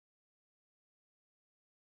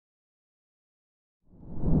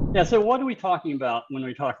Yeah, so what are we talking about when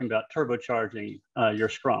we're talking about turbocharging your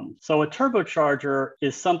Scrum? So a turbocharger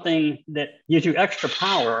is something that gives you extra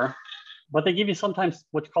power, but they give you sometimes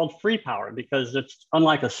what's called free power because it's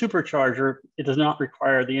unlike a supercharger, it does not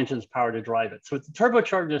require the engine's power to drive it. So the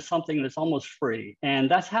turbocharger is something that's almost free. And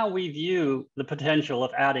that's how we view the potential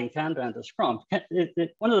of adding Kanban to Scrum.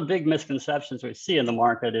 One of the big misconceptions we see in the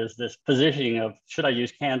market is this positioning of should I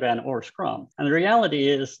use Kanban or Scrum? And the reality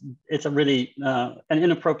is it's a really an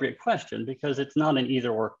inappropriate question because it's not an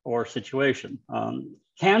either or situation.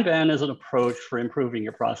 Kanban is an approach for improving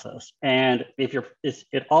your process. And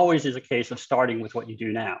it always is a case of starting with what you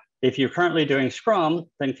do now. If you're currently doing Scrum,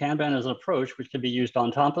 then Kanban is an approach which can be used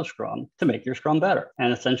on top of Scrum to make your Scrum better.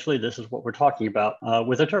 And essentially, this is what we're talking about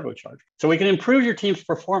with a turbocharge. So we can improve your team's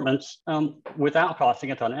performance without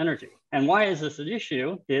costing a ton of energy. And why is this an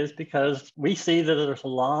issue? Is because we see that there's a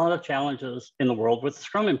lot of challenges in the world with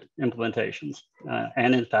Scrum implementations.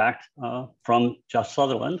 And in fact, from Just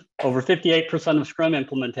Sutherland, over 58% of Scrum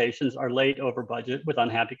implementations are late over budget with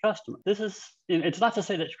unhappy customers. It's not to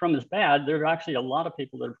say that Scrum is bad. There are actually a lot of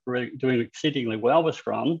people that are doing exceedingly well with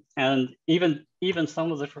Scrum. And even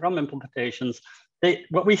some of the Scrum implementations,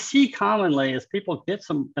 what we see commonly is people get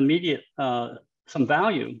some immediate, some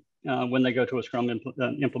value when they go to a Scrum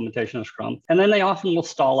implementation of Scrum. And then they often will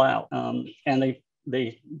stall out and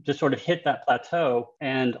they just sort of hit that plateau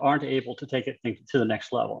and aren't able to take it to the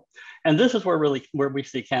next level. And this is where we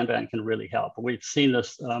see Kanban can really help. We've seen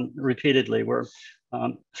this repeatedly where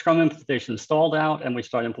Scrum implementation stalled out and we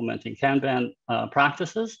start implementing Kanban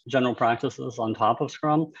practices, general practices on top of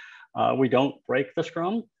Scrum. We don't break the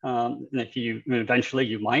Scrum. And eventually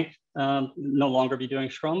you might no longer be doing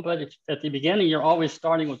Scrum, but at the beginning, you're always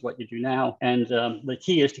starting with what you do now. And the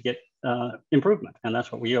key is to get improvement. And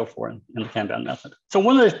that's what we go for in the Kanban method. So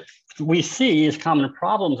one of the we see is common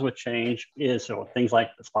problems with change is things like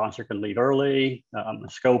the sponsor can leave early, the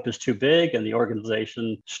scope is too big, and the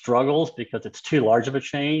organization struggles because it's too large of a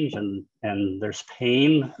change, and there's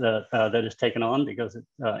pain that is taken on because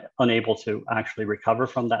it's unable to actually recover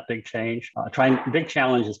from that big change. Big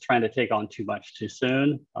challenge is trying to take on too much too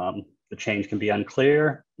soon. The change can be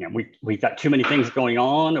unclear. We've got too many things going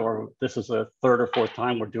on, or this is the third or fourth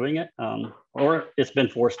time we're doing it, or it's been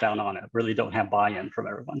forced down on it. Really don't have buy-in from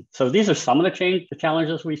everyone. So these are some of the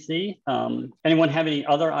challenges we see. Anyone have any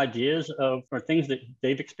other ideas or things that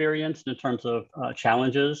they've experienced in terms of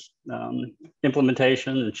challenges,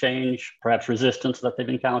 implementation and change, perhaps resistance that they've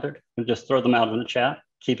encountered? And just throw them out in the chat.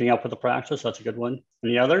 Keeping up with the practice, that's a good one.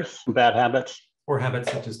 Any others? Bad habits? Or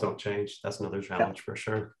habits that just don't change. That's another challenge for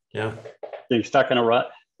sure. Yeah. Being stuck in a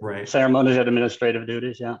rut. Right. Ceremonies and administrative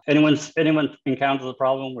duties. Yeah. Anyone encounters a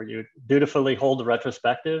problem where you dutifully hold the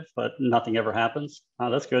retrospective, but nothing ever happens?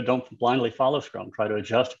 That's good. Don't blindly follow Scrum. Try to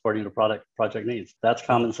adjust according to project needs. That's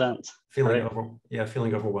common sense. Feeling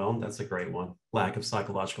overwhelmed. That's a great one. Lack of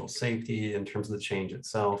psychological safety in terms of the change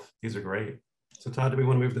itself. These are great. So Todd, do we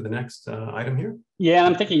want to move to the next item here? Yeah,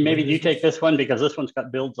 I'm thinking maybe you take this one because this one's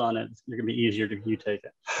got builds on it. It's going to be easier to you take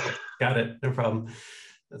it. Got it. No problem.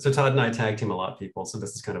 So Todd and I tag team a lot of people. So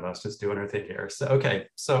this is kind of us just doing our thing here. So, okay.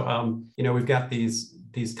 So, we've got these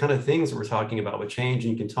kind of things that we're talking about with change.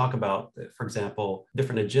 And you can talk about, for example,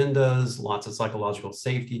 different agendas, lots of psychological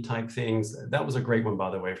safety type things. That was a great one, by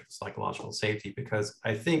the way, for the psychological safety, because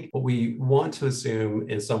I think what we want to assume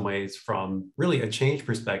in some ways from really a change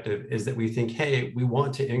perspective is that we think, hey, we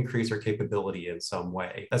want to increase our capability in some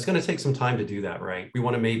way. That's going to take some time to do that, right? We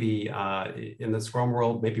want to maybe, in the Scrum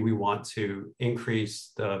world, maybe we want to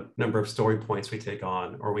increase the number of story points we take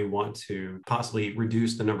on, or we want to possibly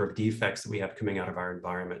reduce the number of defects that we have coming out of our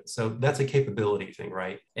environment. So that's a capability thing,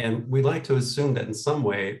 right? And we like to assume that in some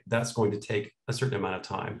way that's going to take a certain amount of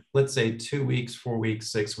time. Let's say 2 weeks, 4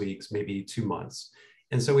 weeks, 6 weeks, maybe 2 months.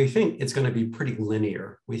 And so we think it's going to be pretty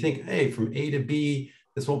linear. We think, hey, from A to B,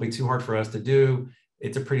 this won't be too hard for us to do.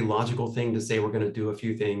 It's a pretty logical thing to say we're going to do a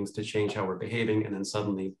few things to change how we're behaving, and then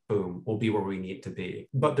suddenly, boom, we'll be where we need to be.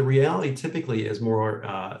 But the reality typically is more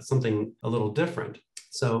something a little different.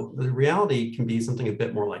 So the reality can be something a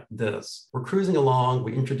bit more like this. We're cruising along,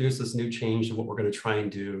 we introduce this new change to what we're going to try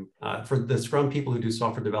and do. For the Scrum people who do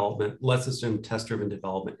software development, let's assume test-driven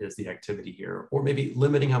development is the activity here, or maybe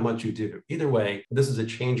limiting how much you do. Either way, this is a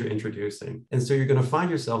change you're introducing. And so you're going to find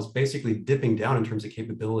yourselves basically dipping down in terms of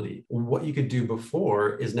capability. What you could do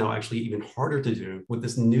before is now actually even harder to do with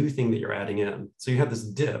this new thing that you're adding in. So you have this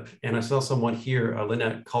dip, and I saw someone here,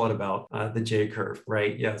 Lynette, call it about the J curve,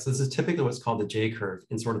 right? Yeah, so this is typically what's called the J curve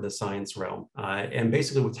in sort of the science realm. And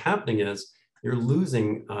basically what's happening is you're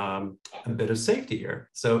losing a bit of safety here.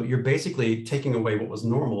 So you're basically taking away what was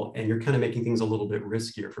normal, and you're kind of making things a little bit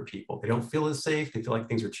riskier for people. They don't feel as safe. They feel like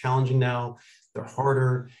things are challenging now. They're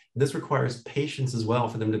harder. This requires patience as well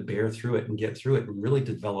for them to bear through it and get through it and really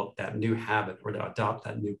develop that new habit or to adopt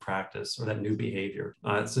that new practice or that new behavior.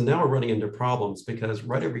 So now we're running into problems because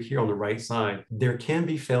right over here on the right side, there can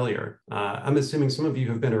be failure. I'm assuming some of you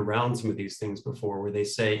have been around some of these things before where they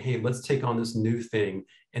say, hey, let's take on this new thing,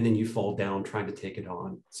 and then you fall down trying to take it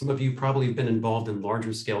on. Some of you probably have been involved in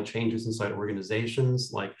larger scale changes inside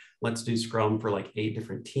organizations, like let's do Scrum for like 8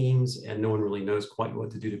 different teams, and no one really knows quite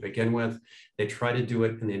what to do to begin with. They try to do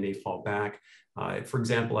it and they may fall back. For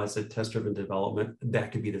example, I said test-driven development,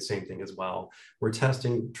 that could be the same thing as well. We're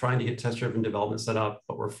trying to get test-driven development set up,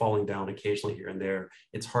 but we're falling down occasionally here and there.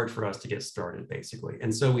 It's hard for us to get started, basically.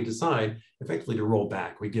 And so we decide effectively to roll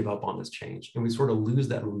back. We give up on this change and we sort of lose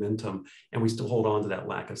that momentum, and we still hold on to that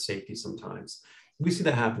lack of safety sometimes. We see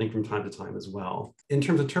that happening from time to time as well. In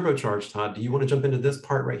terms of Turbocharge, Todd, do you want to jump into this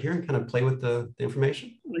part right here and kind of play with the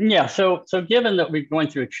information? Yeah, so given that we're going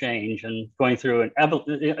through a change and going through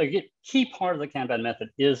a key part of the Kanban method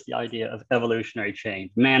is the idea of evolutionary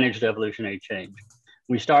change, managed evolutionary change.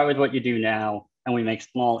 We start with what you do now, and we make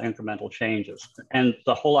small incremental changes. And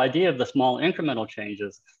the whole idea of the small incremental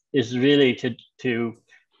changes is really to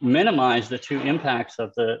minimize the 2 impacts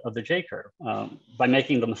of the J curve. By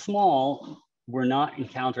making them small, we're not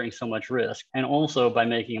encountering so much risk. And also by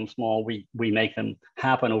making them small, we make them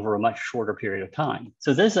happen over a much shorter period of time.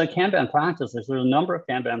 So this is a Kanban practice. There's a number of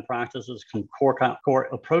Kanban practices, core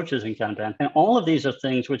approaches in Kanban. And all of these are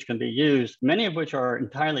things which can be used, many of which are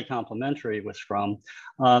entirely complementary with Scrum,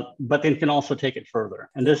 but then can also take it further.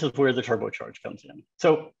 And this is where the turbocharge comes in.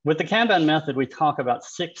 So with the Kanban method, we talk about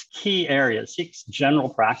 6 key areas, 6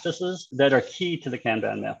 general practices that are key to the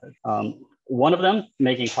Kanban method. One of them,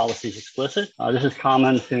 making policies explicit. This is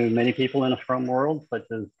common to many people in the Scrum world, such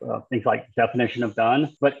as things like definition of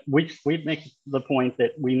done. But we make the point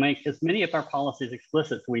that we make as many of our policies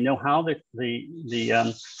explicit so we know how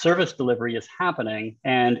the service delivery is happening,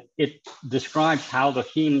 and it describes how the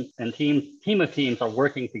team of teams are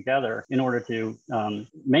working together in order to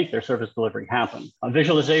make their service delivery happen.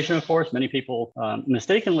 Visualization, of course, many people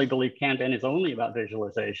mistakenly believe Kanban is only about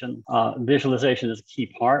visualization. Visualization is a key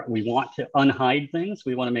part. We want to unhide things.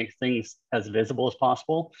 We want to make things as visible as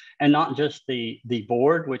possible, and not just the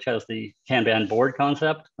board, which has the Kanban board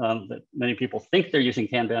concept that many people think they're using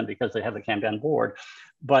Kanban because they have the Kanban board,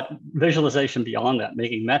 but visualization beyond that,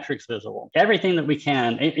 making metrics visible. Everything that we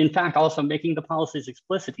can, in fact, also making the policies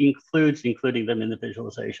explicit including them in the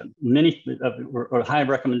visualization. A high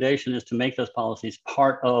recommendation is to make those policies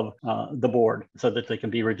part of the board so that they can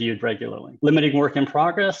be reviewed regularly. Limiting work in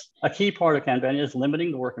progress. A key part of Kanban is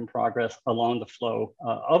limiting the work in progress along the flow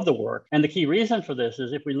of the work. And the key reason for this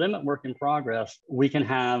is if we limit work in progress, we can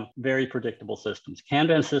have very predictable systems.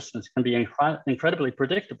 Kanban systems can be incredibly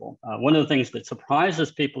predictable. One of the things that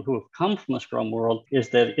surprises people who have come from the Scrum world is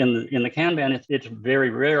that in the Kanban, it's very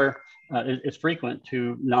rare, it's frequent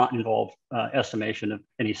to not involve estimation of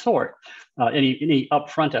any sort, any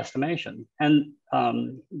upfront estimation. And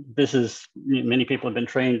this is, many people have been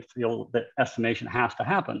trained to feel that estimation has to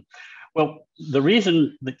happen. Well, the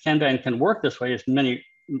reason that Kanban can work this way is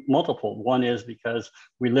multiple. One is because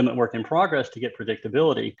we limit work in progress to get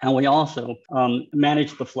predictability. And we also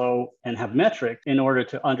manage the flow and have metrics in order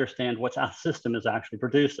to understand what our system is actually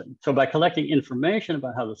producing. So by collecting information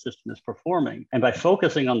about how the system is performing and by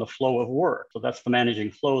focusing on the flow of work, so that's the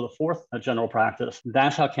managing flow, the 4th general practice,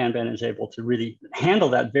 that's how Kanban is able to really handle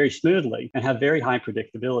that very smoothly and have very high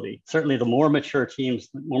predictability. Certainly the more mature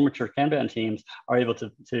Kanban teams are able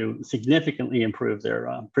to significantly improve their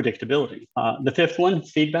predictability. The 5th one,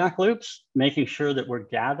 feedback loops, making sure that we're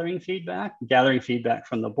gathering feedback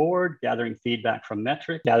from the board, gathering feedback from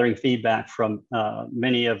metrics, gathering feedback from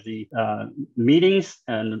many of the meetings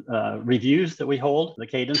and reviews that we hold, the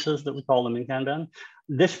cadences that we call them in Kanban.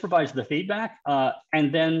 This provides the feedback,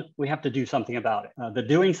 and then we have to do something about it. The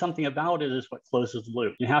doing something about it is what closes the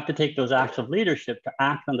loop. You have to take those acts of leadership to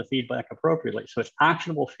act on the feedback appropriately. So it's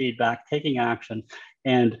actionable feedback, taking action,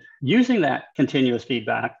 and using that continuous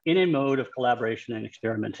feedback in a mode of collaboration and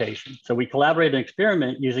experimentation. So we collaborate and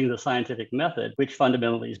experiment using the scientific method, which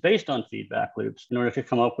fundamentally is based on feedback loops, in order to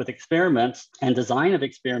come up with experiments and design of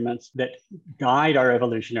experiments that guide our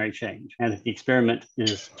evolutionary change. And if the experiment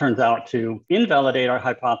turns out to invalidate our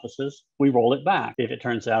hypothesis, we roll it back. If it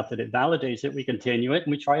turns out that it validates it, we continue it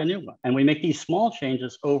and we try a new one. And we make these small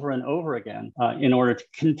changes over and over again in order to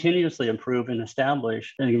continuously improve and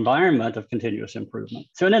establish an environment of continuous improvement.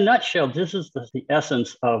 So in a nutshell, this is the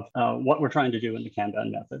essence of what we're trying to do in the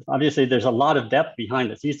Kanban method. Obviously, there's a lot of depth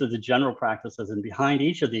behind this. These are the general practices, and behind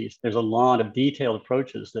each of these, there's a lot of detailed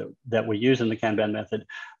approaches that we use in the Kanban method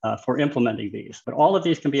for implementing these. But all of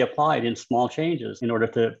these can be applied in small changes in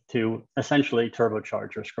order to essentially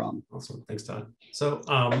turbocharge your Scrum. Awesome. Thanks, Todd. So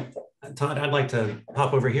Todd, I'd like to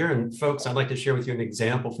hop over here, and folks, I'd like to share with you an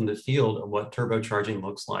example from the field of what turbocharging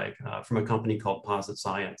looks like from a company called Posit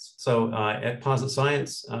Science. So at Posit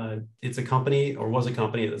Science, it's a company, or was a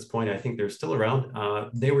company at this point, I think they're still around.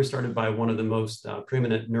 They were started by one of the most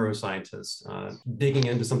preeminent neuroscientists, digging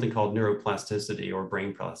into something called neuroplasticity or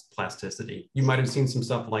brain plasticity. You might have seen some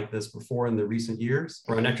stuff like this before in the recent years,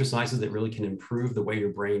 around exercises that really can improve the way your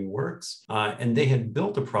brain works. And they had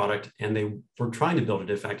built a product, and they were trying to build it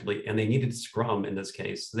effectively, and they needed Scrum in this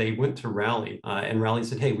case. They went to Rally, and Rally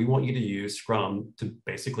said, hey, we want you to use Scrum to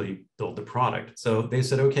basically build the product. So they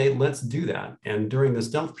said, okay, let's do that. And during the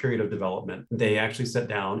stealth period of development, they actually sat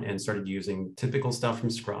down and started using typical stuff from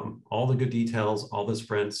Scrum, all the good details, all the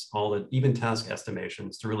sprints, all the even task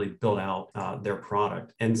estimations to really build out their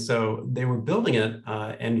product. And so they were building it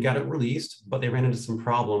and got it released, but they ran into some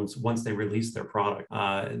problems once they released their product.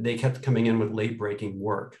 They kept coming in with late-breaking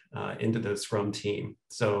work into the Scrum team.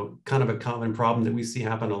 So kind of a common problem that we see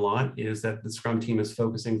happen a lot is that the Scrum team is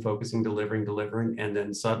focusing, delivering, and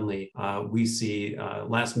then suddenly we see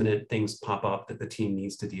last minute things pop up that the team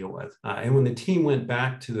needs to deal with. And when the team went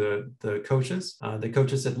back to the coaches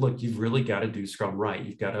said, look, you've really got to do Scrum right.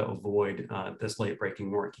 You've got to avoid this late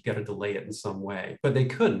breaking work. You got to delay it in some way. But they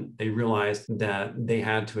couldn't. They realized that they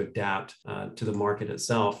had to adapt to the market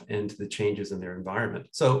itself and to the changes in their environment.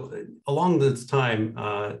 So along this time,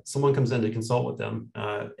 someone comes in to consult with them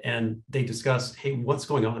and they discuss, hey, what's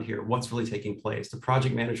going on here? What's really taking place? The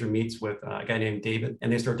project manager meets with a guy named David,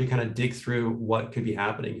 and they start to kind of dig through what could be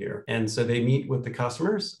happening here. And so they meet with the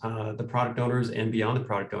customers, the product owners, and beyond the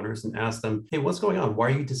product owners, and ask them, hey, what's going on? Why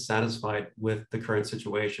are you dissatisfied with the current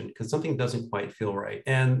situation? Because something doesn't quite feel right.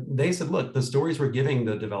 And they said, look, the stories we're giving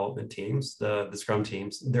the development teams, the Scrum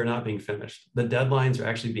teams, they're not being finished. The deadlines are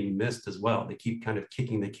actually being missed as well. They keep kind of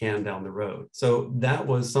kicking the can down the road. So that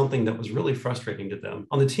was something that was really frustrating to them.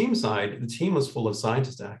 On the team side, the team was full of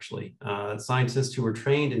scientists, actually, scientists who were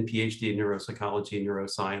trained in PhD in neuropsychology and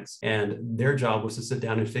neuroscience. And their job was to sit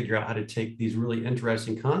down and figure out how to take these really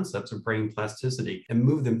interesting concepts of brain plasticity and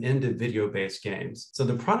move them into video-based games. So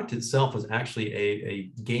the product itself was actually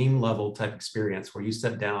a game level type experience where you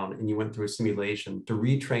sat down and you went through a simulation to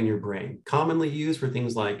retrain your brain. Commonly used for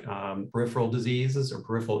things like peripheral diseases or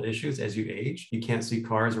peripheral issues as you age. You can't see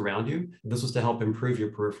cars around you. This was to help improve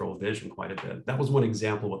your peripheral vision quite a bit. That was one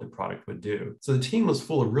example of what the product would do. So the team was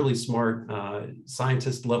full of really smart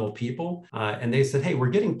scientist level people. And they said, hey, we're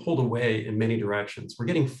getting pulled away in many directions. We're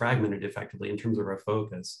getting fragmented effectively in terms of our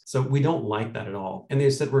focus. So we don't like that at all. And they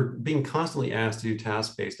said, we're being constantly asked to do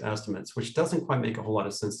task-based estimates, which doesn't quite make a whole lot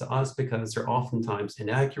of sense to us because they're oftentimes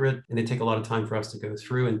inaccurate and they take a lot of time for us to go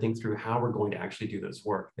through and think through how we're going to actually do this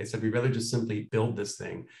work. They said, we'd rather just simply build this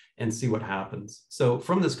thing and see what happens. So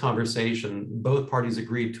from this conversation, both parties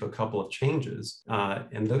agreed to a couple of changes.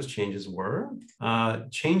 And those changes were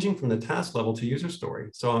changing from the task level to user story.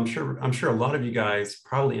 So I'm sure a lot of you guys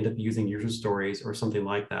probably end up using user stories or something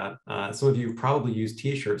like that. Some of you have probably used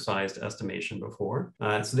t-shirt sized estimation before.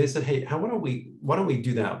 So they said, hey, why don't we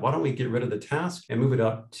do that? Why don't we get rid of the task and move it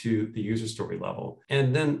up to the user story level?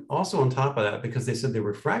 And then also on top of that, because they said they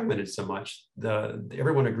were fragmented so much,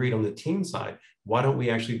 everyone agreed on the team side, why don't we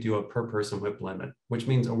actually do a per person WIP limit, which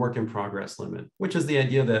means a work in progress limit, which is the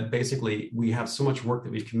idea that basically we have so much work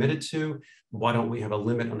that we've committed to. Why don't we have a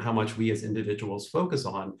limit on how much we as individuals focus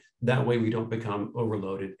on? That way we don't become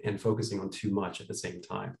overloaded and focusing on too much at the same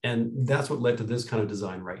time. And that's what led to this kind of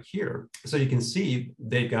design right here. So you can see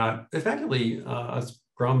they've got effectively a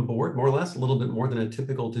Scrum board, more or less, a little bit more than a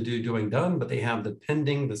typical to-do doing done, but they have the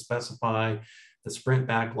pending, the specify, the sprint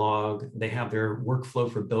backlog. They have their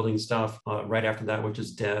workflow for building stuff right after that, which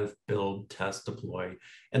is dev, build, test, deploy.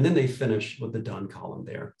 And then they finish with the done column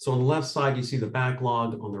there. So on the left side, you see the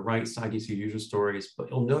backlog. On the right side, you see user stories. But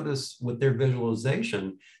you'll notice with their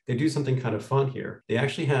visualization, they do something kind of fun here. They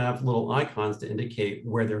actually have little icons to indicate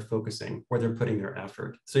where they're focusing, where they're putting their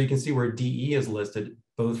effort. So you can see where DE is listed,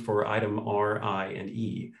 both for item R, I, and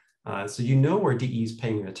E. So you know where DE is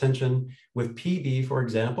paying attention. With PD, for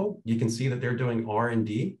example, you can see that they're doing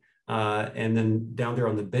R&D. And then down there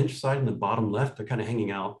on the bench side in the bottom left, they're kind of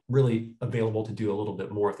hanging out, really available to do a little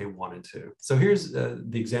bit more if they wanted to. So here's the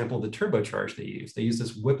example of the turbocharge they use. They use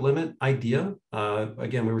this whip limit idea.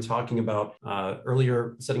 Again, we were talking about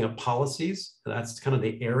earlier setting up policies. That's kind of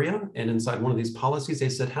the area. And inside one of these policies, they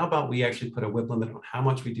said, how about we actually put a whip limit on how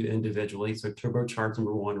much we do individually? So turbocharge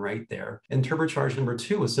number 1 right there. And turbocharge number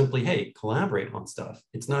 2 was simply, hey, collaborate on stuff.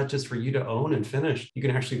 It's not just for you to own and finish. You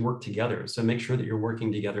can actually work together. So make sure that you're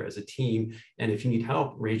working together as a team. And if you need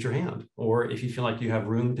help, raise your hand. Or if you feel like you have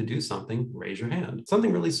room to do something, raise your hand.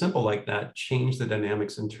 Something really simple like that changed the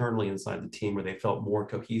dynamics internally inside the team where they felt more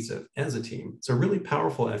cohesive as a team. So really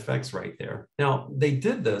powerful effects right there. Now, they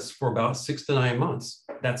did this for about 6 to 9 months.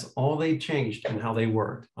 That's all they changed in how they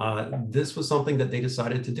worked. This was something that they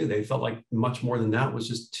decided to do. They felt like much more than that was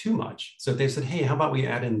just too much. So they said, hey, how about we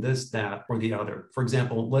add in this, that, or the other? For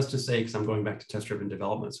example, let's just say, because I'm going back to test-driven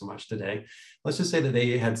development so much today, let's just say that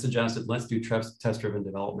they had suggested, let's do test-driven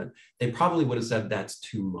development. They probably would have said that's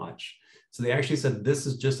too much. So they actually said, this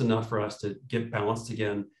is just enough for us to get balanced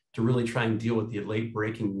again, to really try and deal with the late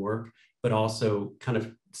breaking work, but also kind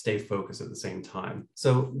of stay focused at the same time.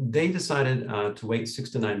 So they decided to wait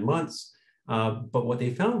 6 to 9 months. But what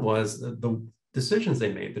they found was the decisions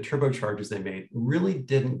they made, the turbocharges they made, really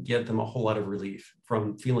didn't give them a whole lot of relief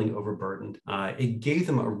from feeling overburdened. It gave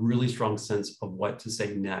them a really strong sense of what to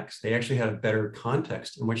say next. They actually had a better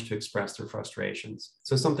context in which to express their frustrations.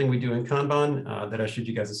 So something we do in Kanban that I showed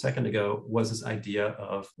you guys a second ago was this idea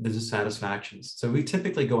of the dissatisfactions. So we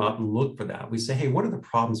typically go out and look for that. We say, hey, what are the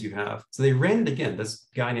problems you have? So they ran it again. This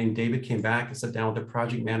guy named David came back and sat down with the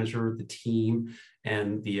project manager, the team,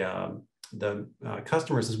 and the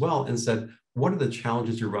customers as well, and said, what are the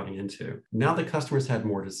challenges you're running into? Now the customers had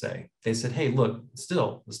more to say. They said, hey, look,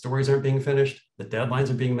 still, the stories aren't being finished, the deadlines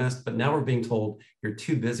are being missed, but now we're being told you're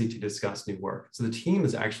too busy to discuss new work. So the team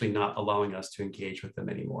is actually not allowing us to engage with them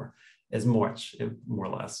anymore as much, more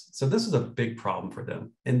or less. So this is a big problem for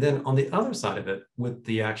them. And then on the other side of it, with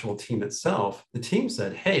the actual team itself, the team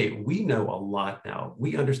said, hey, we know a lot now.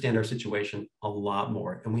 We understand our situation a lot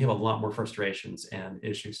more, and we have a lot more frustrations and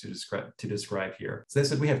issues to describe here. So they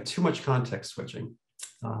said we have too much context switching.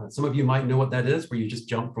 Some of you might know what that is, where you just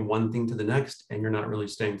jump from one thing to the next and you're not really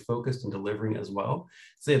staying focused and delivering as well.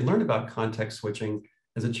 So they had learned about context switching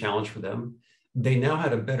as a challenge for them. They now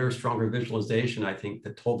had a better, stronger visualization, I think,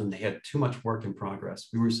 that told them they had too much work in progress.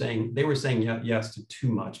 They were saying yes to too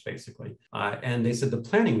much, basically. And they said the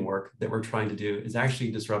planning work that we're trying to do is actually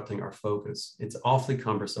disrupting our focus. It's awfully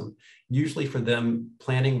cumbersome. Usually for them,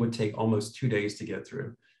 planning would take almost 2 days to get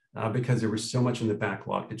through because there was so much in the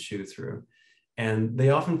backlog to chew through. And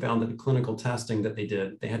they often found that the clinical testing that they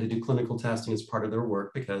did, they had to do clinical testing as part of their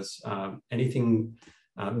work because anything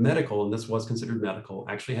medical, and this was considered medical,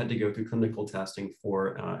 actually had to go through clinical testing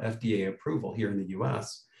for FDA approval here in the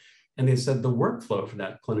US. And they said the workflow for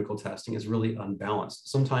that clinical testing is really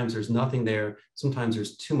unbalanced. Sometimes there's nothing there, sometimes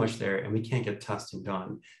there's too much there, and we can't get testing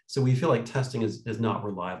done. So we feel like testing is not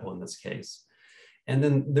reliable in this case. And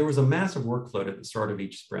then there was a massive workload at the start of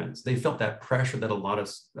each sprint. They felt that pressure that a lot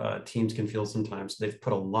of teams can feel sometimes. They've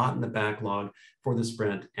put a lot in the backlog for the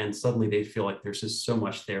sprint, and suddenly they feel like there's just so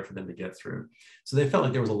much there for them to get through. So they felt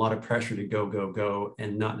like there was a lot of pressure to go, go, go,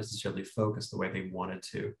 and not necessarily focus the way they wanted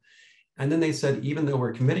to. And then they said, even though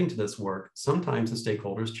we're committing to this work, sometimes the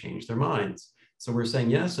stakeholders change their minds. So we're saying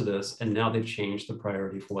yes to this, and now they've changed the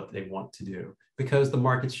priority for what they want to do. Because the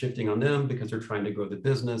market's shifting on them, because they're trying to grow the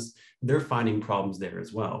business, they're finding problems there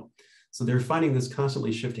as well. So they're finding this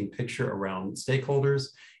constantly shifting picture around stakeholders.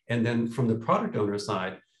 And then from the product owner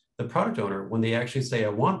side, the product owner, when they actually say, I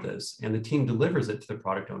want this, and the team delivers it to the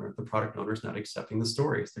product owner is not accepting the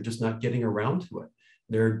stories. They're just not getting around to it.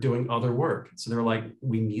 They're doing other work. So they're like,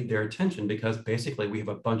 we need their attention because basically we have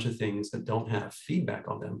a bunch of things that don't have feedback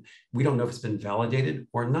on them. We don't know if it's been validated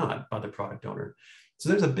or not by the product owner. So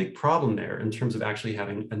there's a big problem there in terms of actually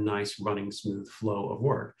having a nice running smooth flow of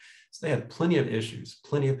work. So they had plenty of issues,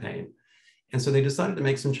 plenty of pain. And so they decided to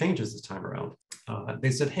make some changes this time around.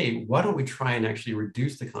 They said, hey, why don't we try and actually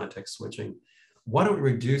reduce the context switching? Why don't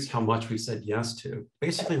we reduce how much we said yes to?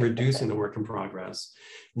 Basically reducing the work in progress.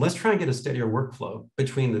 Let's try and get a steadier workflow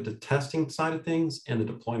between the testing side of things and the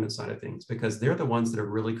deployment side of things, because they're the ones that are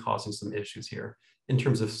really causing some issues here in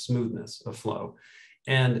terms of smoothness of flow.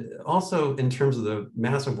 And also in terms of the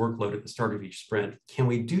massive workload at the start of each sprint, can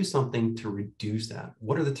we do something to reduce that?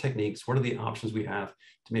 What are the techniques? What are the options we have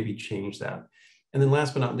to maybe change that? And then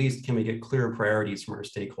last but not least, can we get clearer priorities from our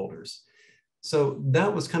stakeholders? So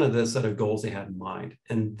that was kind of the set of goals they had in mind.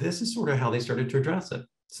 And this is sort of how they started to address it.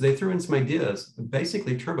 So they threw in some ideas,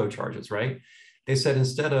 basically turbocharges, right? They said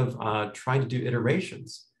instead of trying to do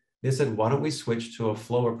iterations, they said, why don't we switch to a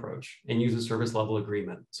flow approach and use a service level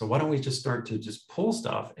agreement? So why don't we just start to just pull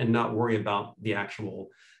stuff and not worry about the actual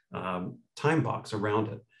time box around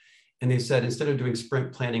it? And they said, instead of doing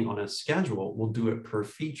sprint planning on a schedule, we'll do it per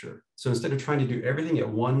feature. So instead of trying to do everything at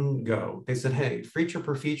one go, they said, hey, feature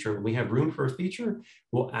per feature, when we have room for a feature,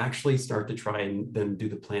 we'll actually start to try and then do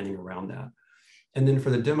the planning around that. And then for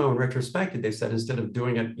the demo and retrospective, they said, instead of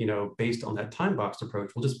doing it, based on that time box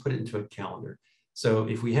approach, we'll just put it into a calendar. So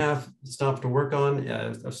if we have stuff to work on,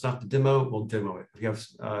 stuff to demo, we'll demo it. If we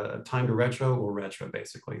have time to retro, we'll retro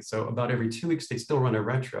basically. So about every 2 weeks, they still run a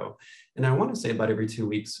retro. And I want to say about every 2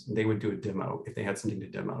 weeks, they would do a demo if they had something to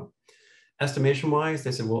demo. Estimation wise,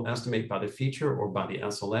 they said, we'll estimate by the feature or by the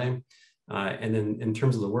SLA. And then in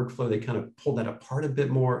terms of the workflow, they kind of pulled that apart a bit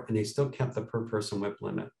more, and they still kept the per person WIP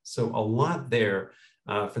limit. So a lot there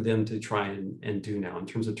for them to try and do now in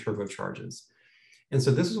terms of turbocharges. And so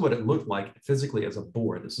this is what it looked like physically as a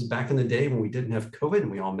board. This is back in the day when we didn't have COVID and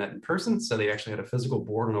we all met in person. So they actually had a physical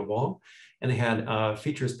board on a wall, and they had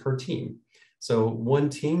features per team. So one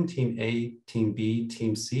team, team A, team B,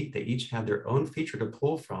 team C, they each had their own feature to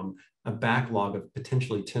pull from, a backlog of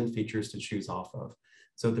potentially 10 features to choose off of.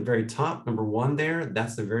 So at the very top, number one there,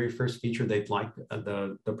 that's the very first feature they'd like,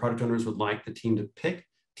 the product owners would like the team to pick.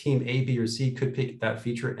 Team A, B, or C could pick that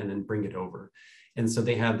feature and then bring it over. And so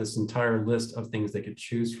they had this entire list of things they could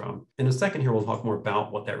choose from. In a second here, we'll talk more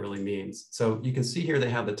about what that really means. So you can see here, they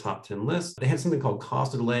have the top 10 list. They had something called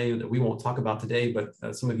cost of delay that we won't talk about today, but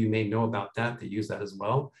some of you may know about that. They use that as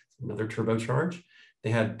well, another turbocharge. They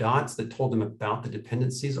had dots that told them about the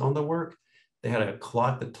dependencies on the work. They had a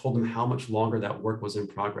clock that told them how much longer that work was in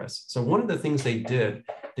progress. So one of the things they did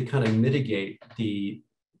to kind of mitigate the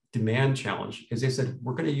demand challenge is they said,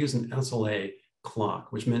 we're going to use an SLA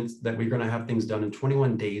clock, which meant that we're going to have things done in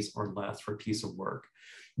 21 days or less for a piece of work.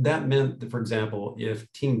 That meant that, for example,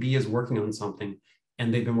 if team B is working on something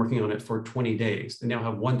and they've been working on it for 20 days, they now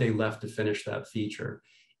have 1 day left to finish that feature.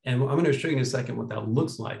 And I'm going to show you in a second what that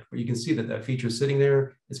looks like, but you can see that that feature is sitting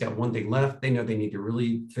there. It's got 1 day left. They know they need to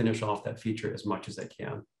really finish off that feature as much as they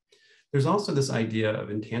can. There's also this idea of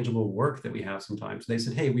intangible work that we have sometimes. They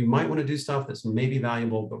said, hey, we might want to do stuff that's maybe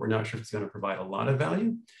valuable, but we're not sure if it's going to provide a lot of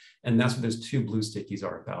value. And that's what those two blue stickies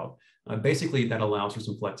are about. Basically, that allows for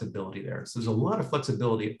some flexibility there. So there's a lot of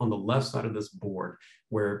flexibility on the left side of this board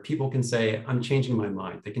where people can say, I'm changing my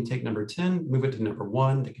mind. They can take number 10, move it to number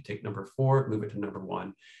 1. They can take number 4, move it to number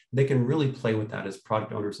 1. They can really play with that as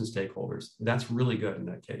product owners and stakeholders. That's really good in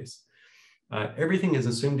that case. Everything is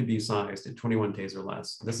assumed to be sized at 21 days or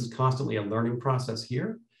less. This is constantly a learning process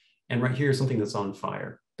here. And right here is something that's on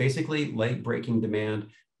fire. Basically, late-breaking demand,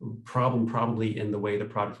 problem probably in the way the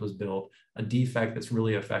product was built, a defect that's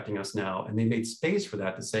really affecting us now. And they made space for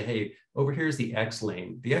that to say, hey, over here is the X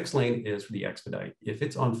lane. The X lane is for the expedite. If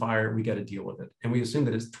it's on fire, we got to deal with it. And we assume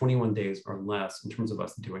that it's 21 days or less in terms of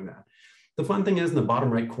us doing that. The fun thing is in the bottom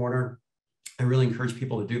right corner, I really encourage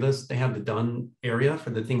people to do this. They have the done area for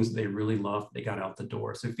the things they really love. They got out the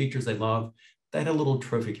door. So features they love, they had a little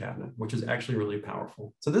trophy cabinet, which is actually really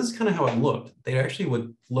powerful. So this is kind of how it looked. They actually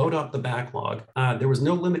would load up the backlog. There was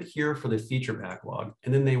no limit here for the feature backlog.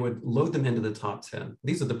 And then they would load them into the top 10.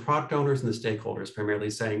 These are the product owners and the stakeholders primarily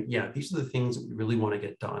saying, yeah, these are the things that we really want to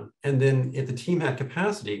get done. And then if the team had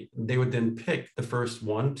capacity, they would then pick the first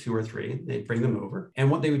 1, 2, or 3. They'd bring them over. And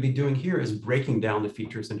what they would be doing here is breaking down the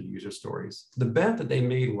features into user stories. The bet that they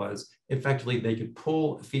made was effectively they could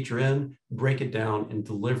pull a feature in, break it down, and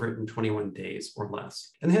deliver it in 21 days or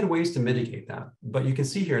less. And they had ways to mitigate that. But you can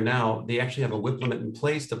see here now, they actually have a WIP limit in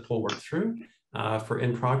place to pull work through for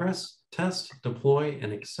in progress, test, deploy,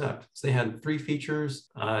 and accept. So they had 3 features,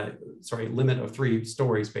 limit of 3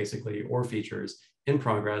 stories basically, or features in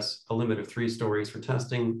progress, a limit of 3 stories for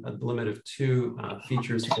testing, a limit of 2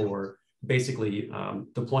 features for basically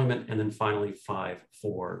deployment, and then finally 5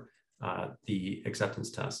 for the acceptance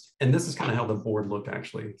test. And this is kind of how the board looked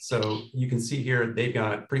actually. So you can see here, they've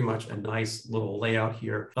got pretty much a nice little layout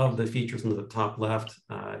here of the features in the top left,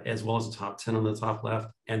 as well as the top 10 on the top left.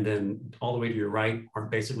 And then all the way to your right are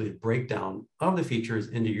basically a breakdown of the features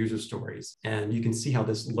into user stories. And you can see how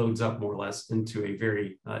this loads up more or less into a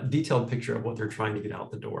very detailed picture of what they're trying to get out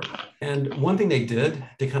the door. And one thing they did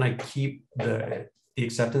to kind of keep the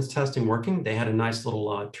acceptance testing working, they had a nice little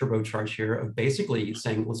turbocharge here of basically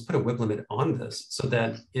saying, let's put a WIP limit on this so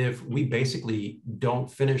that if we basically don't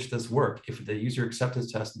finish this work, if the user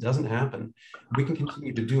acceptance test doesn't happen, we can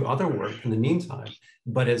continue to do other work in the meantime.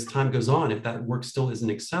 But as time goes on, if that work still isn't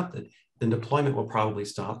accepted, then deployment will probably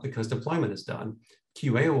stop because deployment is done.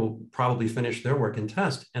 QA will probably finish their work and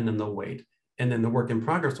test, and then they'll wait. and then the work in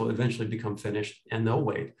progress will eventually become finished and they'll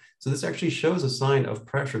wait. So this actually shows a sign of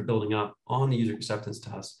pressure building up on the user acceptance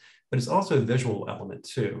test, but it's also a visual element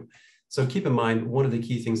too. So keep in mind, one of the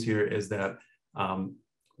key things here is that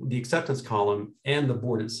the acceptance column and the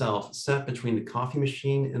board itself sat between the coffee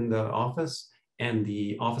machine in the office and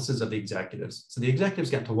the offices of the executives. So the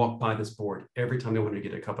executives got to walk by this board every time they wanted to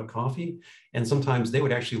get a cup of coffee. And sometimes they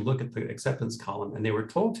would actually look at the acceptance column, and they were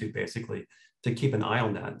told to basically to keep an eye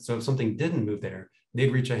on that. So if something didn't move there,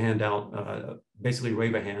 they'd reach a hand out, basically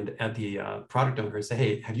wave a hand at the product owner and say,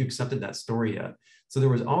 hey, have you accepted that story yet? So there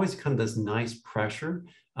was always kind of this nice pressure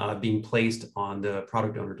being placed on the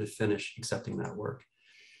product owner to finish accepting that work.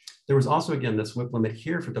 There was also, again, this WIP limit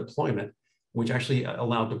here for deployment, which actually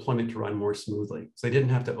allowed deployment to run more smoothly. So they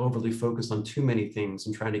didn't have to overly focus on too many things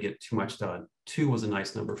and trying to get too much done. 2 was a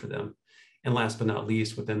nice number for them. And last but not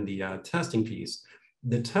least, within the testing piece,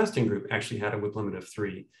 the testing group actually had a WIP limit of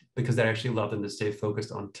 3 because that actually allowed them to stay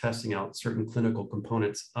focused on testing out certain clinical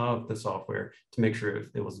components of the software to make sure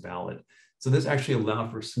it was valid. So this actually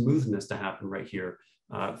allowed for smoothness to happen right here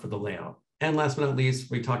for the layout. And last but not least,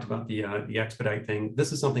 we talked about the expedite thing.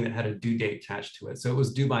 This is something that had a due date attached to it. So it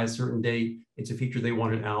was due by a certain date. It's a feature they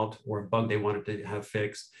wanted out or a bug they wanted to have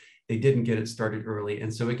fixed. They didn't get it started early.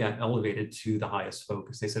 And so it got elevated to the highest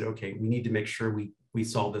focus. They said, okay, we need to make sure we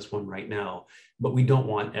solve this one right now, but we don't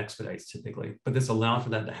want expedites typically. But this allowed for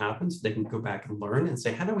that to happen so they can go back and learn and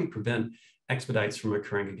say, how do we prevent expedites from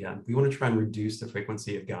occurring again? We want to try and reduce the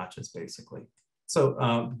frequency of gotchas, basically.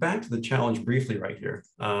 So back to the challenge briefly right here.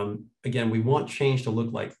 Again, we want change to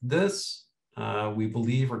look like this. We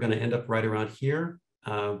believe we're going to end up right around here.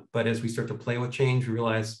 But as we start to play with change, we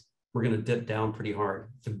realize we're going to dip down pretty hard.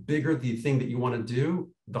 The bigger the thing that you want to do,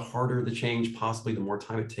 the harder the change, possibly the more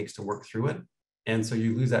time it takes to work through it. And so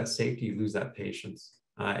you lose that safety, you lose that patience,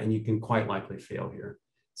 and you can quite likely fail here.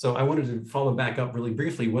 So I wanted to follow back up really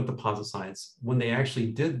briefly with the positive science. When they actually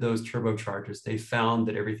did those turbocharges, they found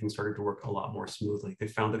that everything started to work a lot more smoothly. They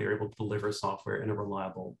found that they were able to deliver software in a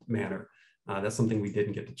reliable manner. That's something we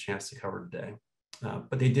didn't get the chance to cover today.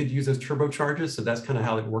 But they did use those turbocharges, so that's kind of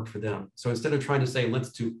how it worked for them. So instead of trying to say,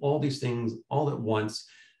 let's do all these things all at once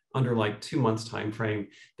under like 2 months time frame,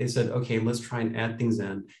 they said, okay, let's try and add things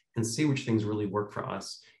in and see which things really work for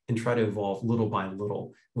us and try to evolve little by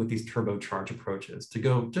little with these turbocharge approaches to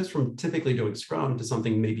go just from typically doing Scrum to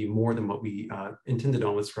something maybe more than what we intended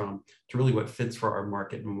on with Scrum to really what fits for our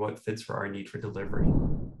market and what fits for our need for delivery.